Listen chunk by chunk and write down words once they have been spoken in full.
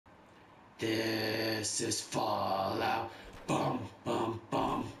This is Fallout. Bum bum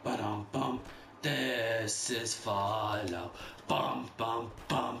bum ba-dum bum. This is Fallout. Bum bum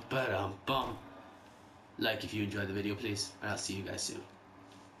bum ba-dum bum. Like if you enjoyed the video, please, and I'll see you guys soon.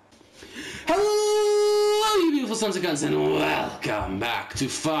 Hello, you beautiful sons of guns, and welcome back to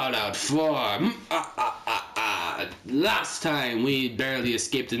Fallout 4. Last time we barely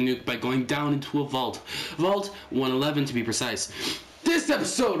escaped a nuke by going down into a vault. Vault 111 to be precise. This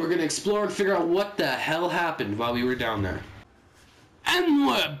episode we're gonna explore and figure out what the hell happened while we were down there. And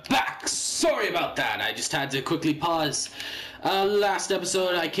we're back! Sorry about that, I just had to quickly pause. Last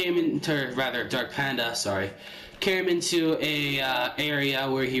episode I came into, Dark Panda, came into a area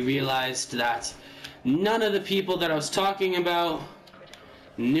where he realized that none of the people that I was talking about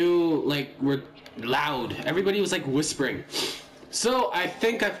were loud. Everybody was whispering. So I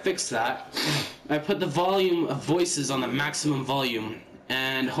think I fixed that. I put the volume of voices on the maximum volume,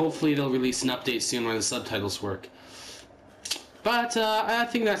 and hopefully they'll release an update soon where the subtitles work. But I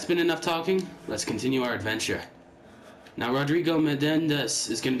think that's been enough talking. Let's continue our adventure. Now Rodrigo Menendez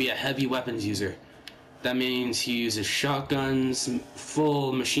is going to be a heavy weapons user. That means he uses shotguns,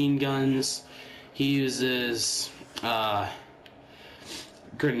 full machine guns. He uses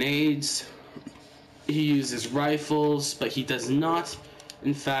grenades. He uses rifles, but he does not,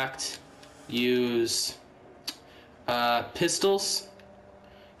 in fact, use pistols.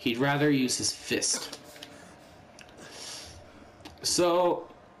 He'd rather use his fist. So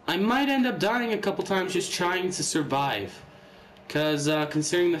I might end up dying a couple times just trying to survive, because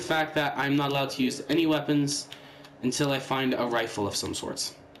considering the fact that I'm not allowed to use any weapons until I find a rifle of some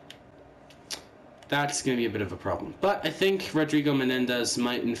sorts. That's going to be a bit of a problem. But I think Rodrigo Menendez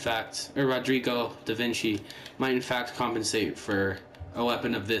might in fact, or Rodrigo da Vinci might in fact compensate for a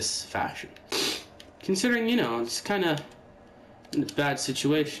weapon of this fashion. Considering, it's kind of a bad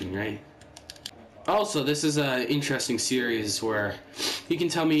situation, right? Also, this is an interesting series where you can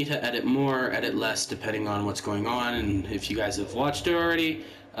tell me to edit more, edit less, depending on what's going on, and if you guys have watched it already,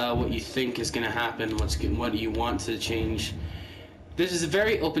 what you think is going to happen, what you want to change. This is a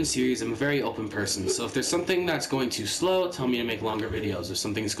very open series. I'm a very open person, so if there's something that's going too slow, tell me to make longer videos. If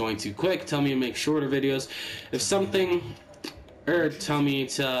something's going too quick, tell me to make shorter videos. Tell me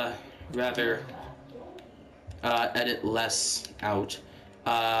to rather edit less out.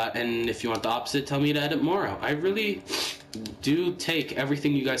 And if you want the opposite, tell me to edit more out. I really do take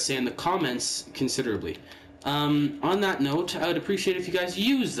everything you guys say in the comments considerably. On that note, I would appreciate if you guys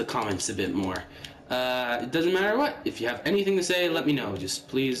use the comments a bit more. It doesn't matter what. If you have anything to say, let me know. Just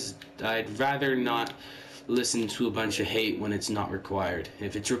please, I'd rather not listen to a bunch of hate when it's not required.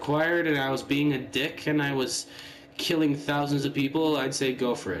 If it's required and I was being a dick and I was killing thousands of people, I'd say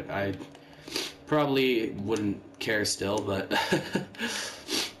go for it. I probably wouldn't care still, but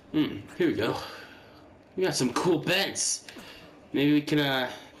here we go. We got some cool beds. Maybe we can,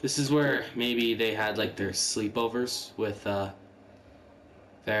 this is where maybe they had their sleepovers with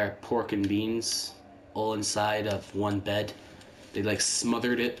their pork and beans all inside of one bed. They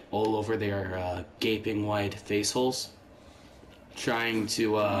smothered it all over their gaping wide face holes, trying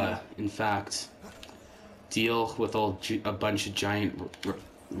to in fact deal with a bunch of giant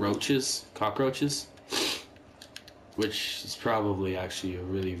cockroaches, which is probably actually a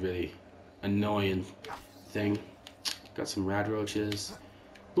really, really annoying thing. Got some rad roaches.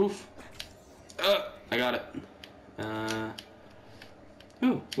 Oof. I got it.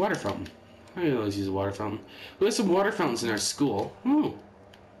 Ooh, water fountain. I always use a water fountain. We have some water fountains in our school. Ooh.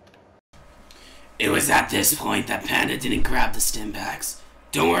 It was at this point that Panda didn't grab the stim packs.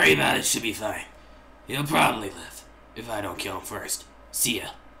 Don't worry about it, should be fine. He'll probably live, if I don't kill him first. See ya.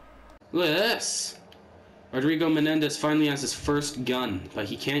 Look at this. Rodrigo Menendez finally has his first gun, but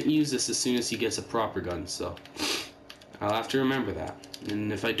he can't use this as soon as he gets a proper gun, so I'll have to remember that.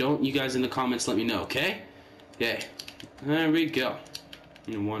 And if I don't, you guys in the comments let me know, okay? Okay. There we go.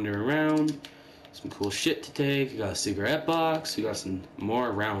 I'm gonna wander around. Some cool shit to take. We got a cigarette box. We got some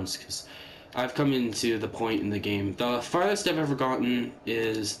more rounds, because I've come into the point in the game. The farthest I've ever gotten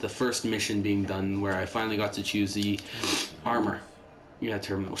is the first mission being done, where I finally got to choose the armor. Yeah,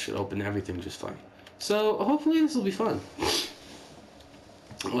 terminal should open everything just fine. So hopefully this will be fun.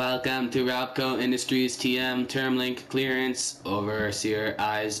 Welcome to Rapco Industries TM term link clearance. Overseer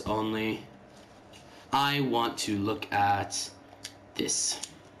eyes only. I want to look at this.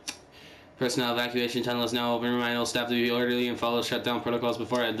 Personnel evacuation tunnel is now open. Remind all staff to be orderly and follow shutdown protocols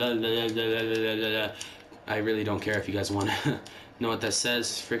before I really don't care if you guys want to know what that says.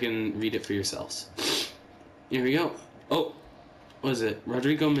 Freaking read it for yourselves. Here we go. Oh, what is it?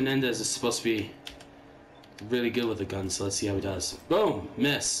 Rodrigo Menendez is supposed to be really good with a gun, so let's see how he does. Boom!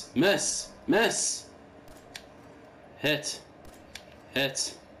 Miss! Miss! Miss! Hit!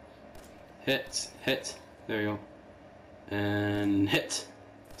 Hit! Hit! Hit! There we go. And hit!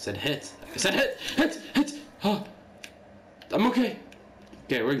 I said hit! I said hit! Hit! Hit! Oh! I'm okay!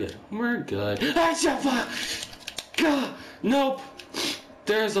 Okay, we're good. We're good. God! Nope!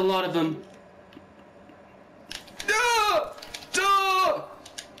 There's a lot of them.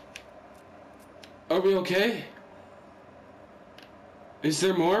 Are we okay? Is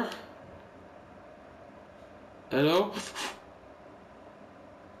there more? Hello?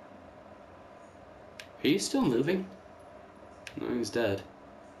 Are you still moving? No, he's dead.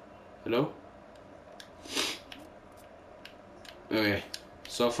 Hello? Okay.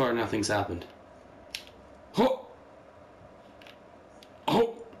 So far, nothing's happened. Oh!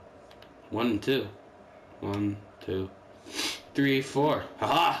 Oh! 1 and 2. 1, 2, 3, 4.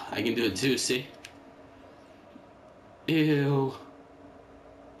 Haha! I can do it too, see? Ew.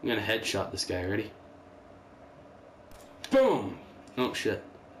 I'm gonna headshot this guy. Ready? Boom! Oh shit.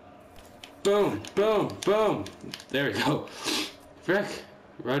 Boom! Boom! Boom! There we go. Frick!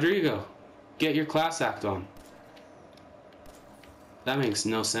 Rodrigo, get your class act on. That makes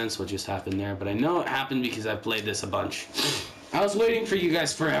no sense what just happened there, but I know it happened because I played this a bunch. I was waiting for you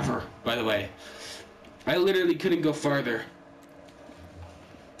guys forever, by the way. I literally couldn't go farther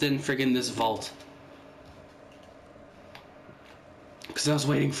than friggin' this vault. Because I was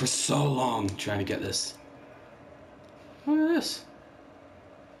waiting for so long trying to get this. Look at this.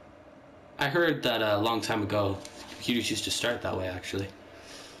 I heard that a long time ago, computers used to start that way, actually.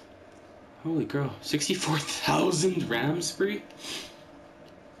 Holy crow. 64,000 RAMs free?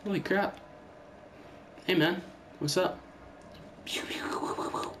 Holy crap. Hey man, what's up?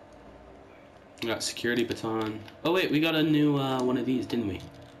 We got security baton. Oh wait, we got a new one of these, didn't we?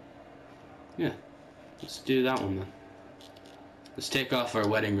 Yeah. Let's do that one then. Let's take off our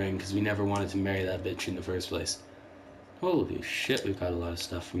wedding ring because we never wanted to marry that bitch in the first place. Holy shit, we've got a lot of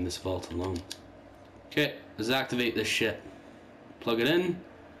stuff from this vault alone. Okay, let's activate this shit. Plug it in.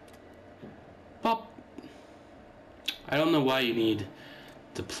 Pop. I don't know why you need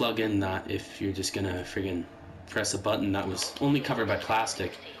to plug in that if you're just gonna friggin' press a button that was only covered by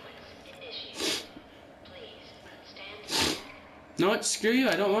plastic. No, what? Screw you,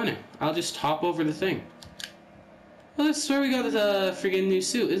 I don't want to. I'll just hop over the thing. Well, that's where we got the friggin' new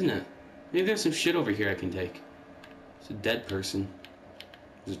suit, isn't it? Maybe there's some shit over here I can take. There's a dead person.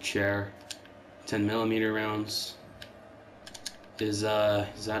 There's a chair. 10mm rounds. Is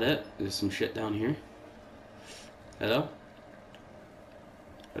that it? There's some shit down here. Hello?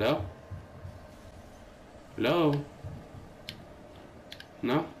 Hello? Hello?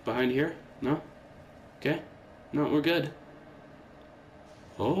 No? Behind here? No? Okay. No, we're good.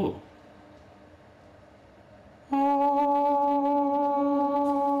 Oh.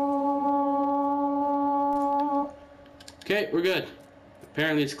 Okay, we're good.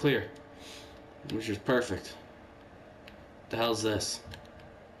 Apparently it's clear. Which is perfect. What the hell's this?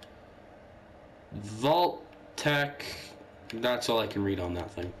 Vault Tech. That's all I can read on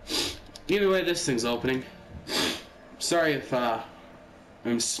that thing. Either way, this thing's opening. Sorry if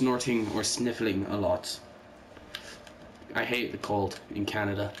I'm snorting or sniffling a lot. I hate the cold in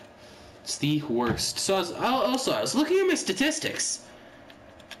Canada. It's the worst. So I was looking at my statistics.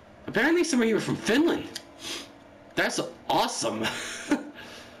 Apparently some of you are from Finland. That's awesome.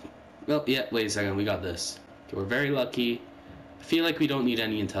 Well, yeah, wait a second, we got this. Okay, we're very lucky. I feel like we don't need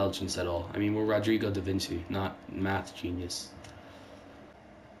any intelligence at all. I mean, we're Rodrigo da Vinci, not math genius.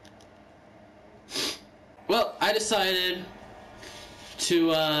 Well, I decided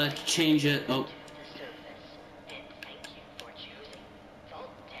to change it. Oh.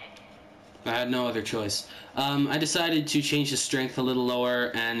 I had no other choice. I decided to change his strength a little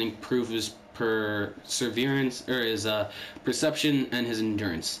lower and improve his perseverance, or his perception and his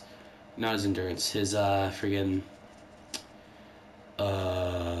endurance. Not his endurance, his friggin'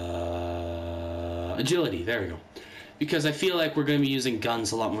 agility. There we go. Because I feel like we're going to be using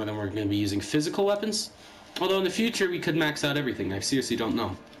guns a lot more than we're going to be using physical weapons. Although in the future we could max out everything. I seriously don't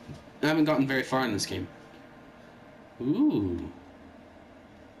know. I haven't gotten very far in this game. Ooh.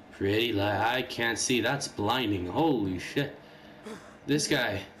 Pretty light. I can't see. That's blinding. Holy shit. This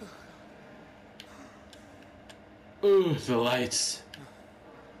guy. Ooh, the lights.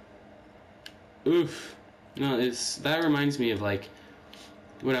 Oof. No, that reminds me of like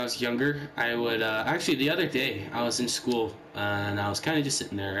when I was younger. I would actually the other day I was in school and I was kind of just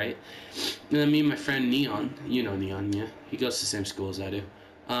sitting there, right? And then me and my friend Neon, you know Neon, yeah, he goes to the same school as I do.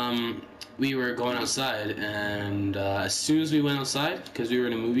 we were going outside, and as soon as we went outside, because we were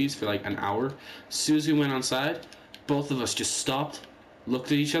in the movies for like an hour, as soon as we went outside, both of us just stopped,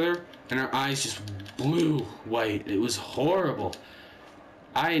 looked at each other, and our eyes just blew white. It was horrible.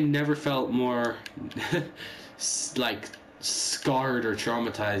 I never felt more like scarred or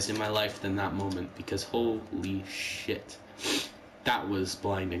traumatized in my life than that moment, because holy shit, that was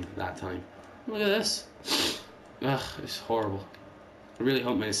blinding that time. Look at this. Ugh, it's horrible. I really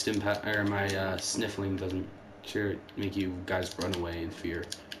hope my my sniffling doesn't make you guys run away in fear.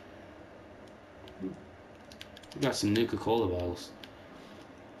 We got some Nuka-Cola bottles.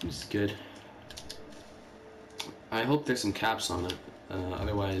 This is good. I hope there's some caps on it.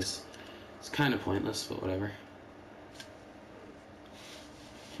 Otherwise, it's kind of pointless, but whatever.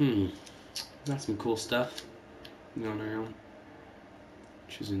 Got some cool stuff going around,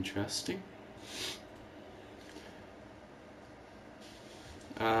 which is interesting.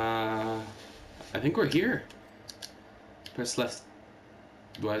 I think we're here. Press left.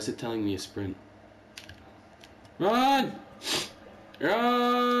 Why is it telling me a sprint? Run!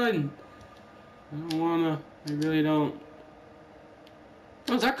 Run! I don't wanna. I really don't.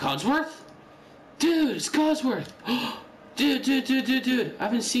 Oh, is that Codsworth? Dude, it's Codsworth! Dude. I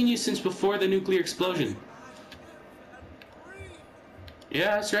haven't seen you since before the nuclear explosion.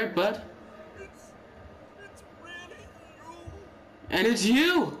 Yeah, that's right, bud. It's really you. And it's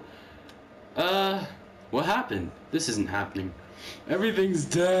you! What happened? This isn't happening. Everything's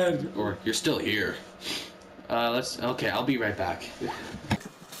dead. Or, you're still here. Okay, I'll be right back.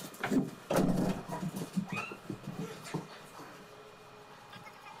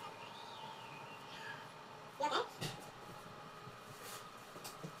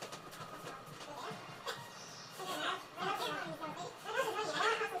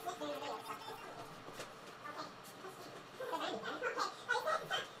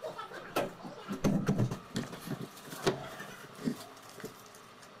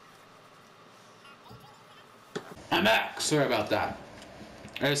 I'm back. Sorry about that.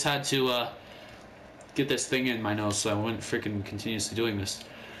 I just had to get this thing in my nose so I wouldn't freaking continuously doing this.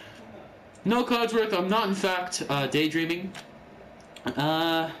 No, Codsworth, I'm not in fact daydreaming.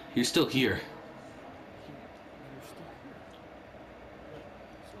 You're still here.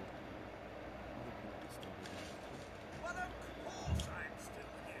 But of course I'm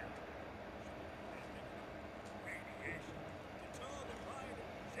still here. Radiation, deter the pride of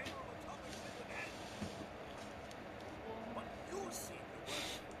General Atomics in the end. But you seem to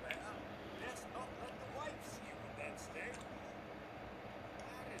work so well. Best not let the wife see you in that state.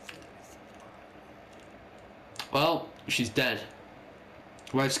 That is Mrs. Martin. Well, she's dead.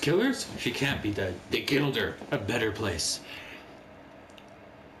 Wife's killers? She can't be dead. They killed her. A better place.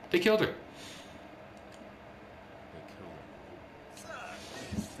 They killed her. Sir,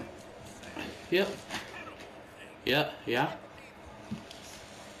 these things you say. Yep. Terrible things. Yeah.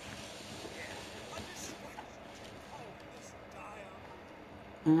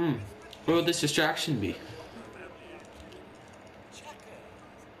 What would this distraction be?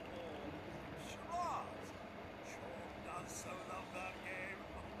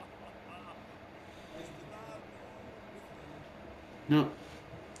 No.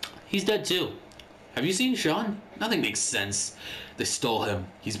 He's dead too. Have you seen Sean? Nothing makes sense. They stole him.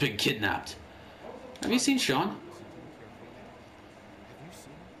 He's been kidnapped. Have you seen Sean? Have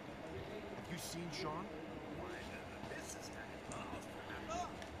you seen Sean?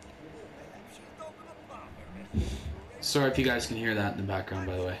 Sorry if you guys can hear that in the background,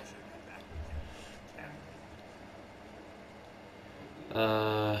 by the way.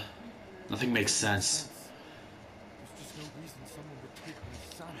 Nothing makes sense. There's just no reason someone would take my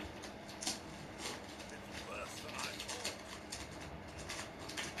son.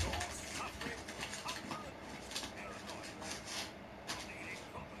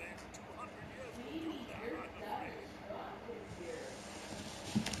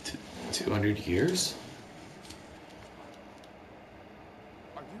 You're 200 years?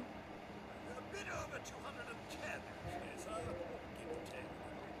 Are you? a bit over 210, actually, sir. Give or take.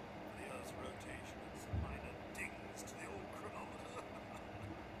 The Earth's rotation and some minor dings to the old chronometer.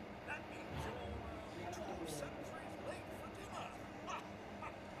 That means you're 2 centuries late for dinner.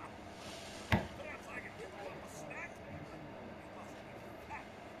 Perhaps I can give you a snack. You must be fat.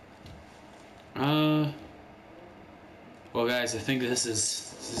 Well, guys, I think this is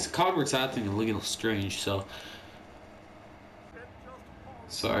Codworth's acting a little strange, so Spent just one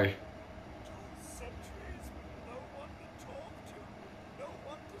sorry. 2 centuries with no one to talk to, no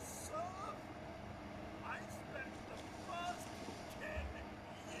one to serve. I spent the first 10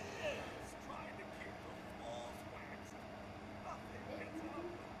 years trying to keep the floors waxed. Nothing gets up.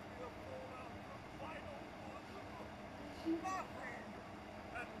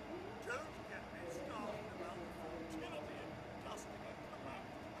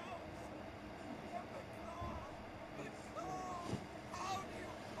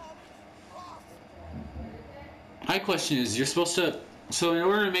 My question is, you're supposed to... So in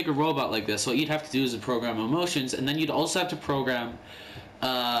order to make a robot like this, what you'd have to do is program emotions, and then you'd also have to program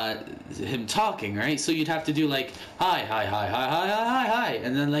him talking, right? So you'd have to do like, hi, hi, hi, hi, hi, hi, hi, hi,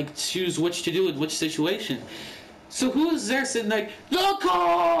 and then like choose which to do in which situation. So who is there sitting like, the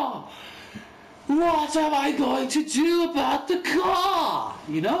car? What am I going to do about the car?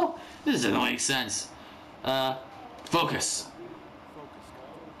 You know? This doesn't make sense. Focus.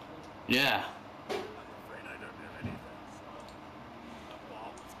 Yeah. I'm afraid I don't have anything, sir. The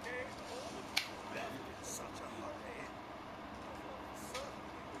bombs came home and left in such a hurry. I thought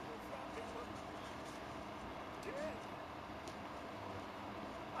certainly we were wrapping them dead.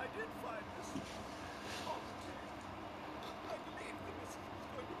 I did find this on the table. I believe the missus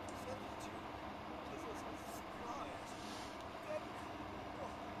was going to present it to you as a surprise. Then,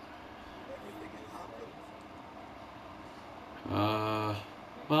 everything happened.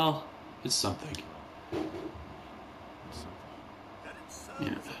 Well, it's something. And it serves Yeah.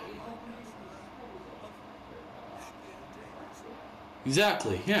 as a reminder, sir, of happier days.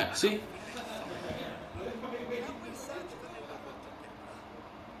 Exactly, yeah, see? Can we search the neighborhood together?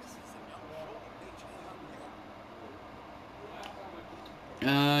 Mrs. and young Sean H.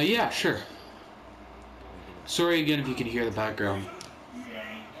 young men. Yeah, sure. Sorry again if you can hear the background.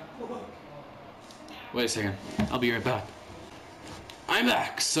 Wait a second. I'll be right back. I'm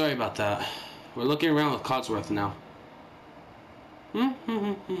back. Sorry about that. We're looking around with Codsworth now.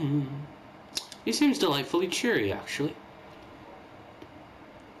 He seems delightfully cheery, actually.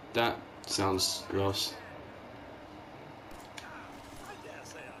 That sounds gross. I dare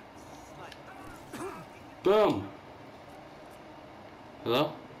say I'm slightly... Boom!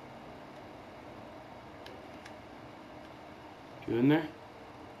 Hello? You in there?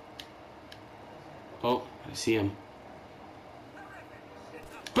 Oh, I see him.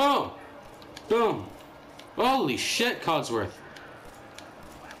 Boom! Boom! Holy shit, Codsworth!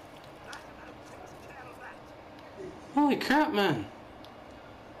 Holy crap, man!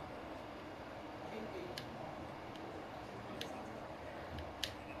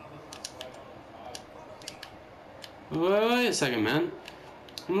 Wait a second, man.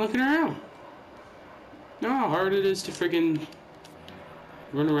 I'm looking around. You know how hard it is to friggin'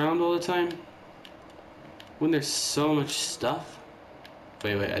 run around all the time? When there's so much stuff?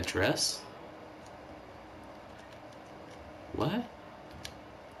 Wait, address? What?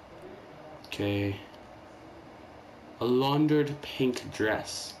 Okay. A laundered pink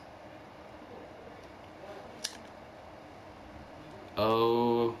dress.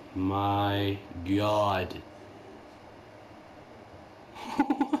 Oh my god.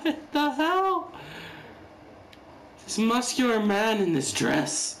 What the hell? This muscular man in this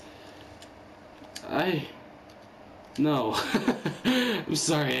dress. No. I'm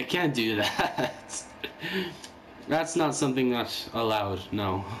sorry, I can't do that. That's not something that's allowed,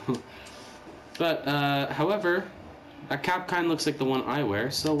 no. But, however, that cap kind of looks like the one I wear,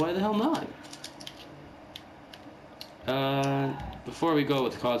 so why the hell not? Before we go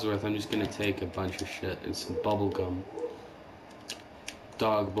with Codsworth, I'm just gonna take a bunch of shit and some bubble gum.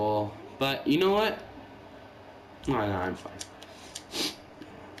 Dog bowl. But, you know what? No, I'm fine.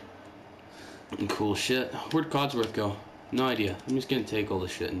 And cool shit. Where'd Codsworth go? No idea. I'm just gonna take all the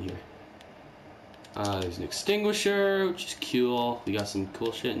shit in here. There's an extinguisher, which is cool. We got some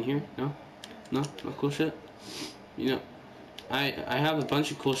cool shit in here. No? No cool shit? You know, I have a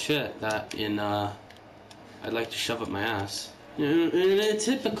bunch of cool shit that I'd like to shove up my ass. In a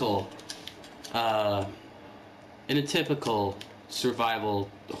typical survival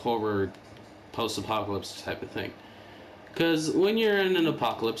horror post-apocalypse type of thing. Because when you're in an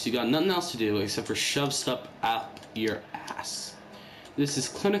apocalypse, you got nothing else to do except for shove stuff up your ass. This is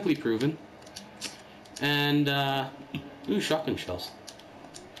clinically proven. And, ooh, shotgun shells.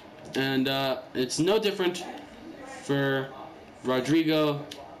 And, it's no different for Rodrigo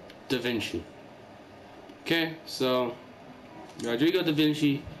da Vinci. Okay, so, Rodrigo da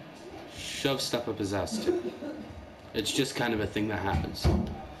Vinci shoves stuff up his ass too. It's just kind of a thing that happens.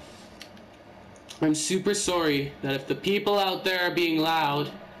 I'm super sorry that if the people out there are being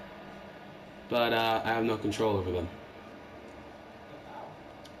loud, but I have no control over them.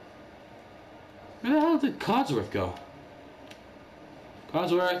 Where the hell did Codsworth go?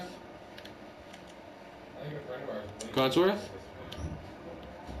 Codsworth? Codsworth?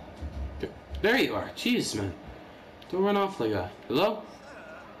 There you are. Jeez, man. Don't run off like that. Hello?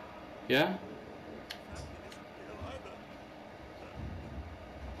 Yeah?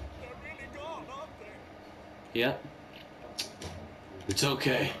 They're really gone, aren't they? Yeah. It's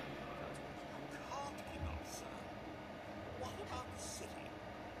okay. Can't give up, sir. What about the city?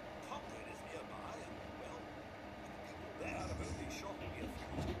 Concord is nearby, and, well,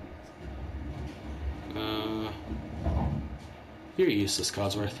 You're useless,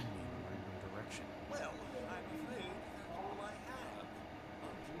 Codsworth. Direction. Well, I'm afraid that's all I have.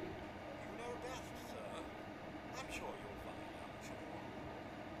 But you know best, sir. I'm sure you'll find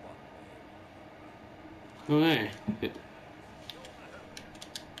out one day. Okay.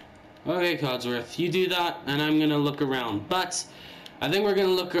 Okay, Codsworth, you do that, and I'm gonna look around. But I think we're gonna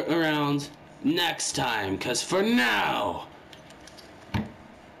look around next time, because for now,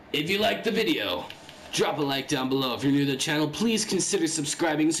 if you liked the video, drop a like down below. If you're new to the channel, please consider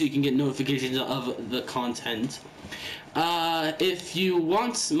subscribing so you can get notifications of the content. If you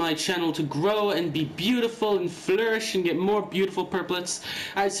want my channel to grow and be beautiful and flourish and get more beautiful purplets,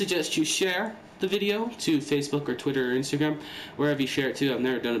 I'd suggest you share the video to Facebook or Twitter or Instagram, wherever you share it to. I've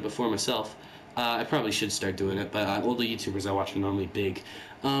never done it before myself. I probably should start doing it, but all the YouTubers I watch are normally big.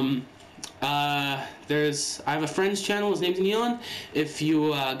 I have a friend's channel, his name's Neon. If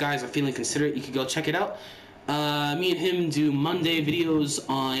you guys are feeling considerate, you could go check it out. Me and him do Monday videos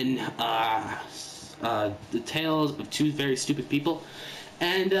on the tales of two very stupid people.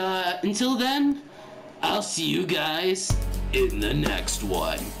 And until then, I'll see you guys in the next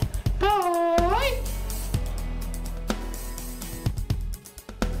one.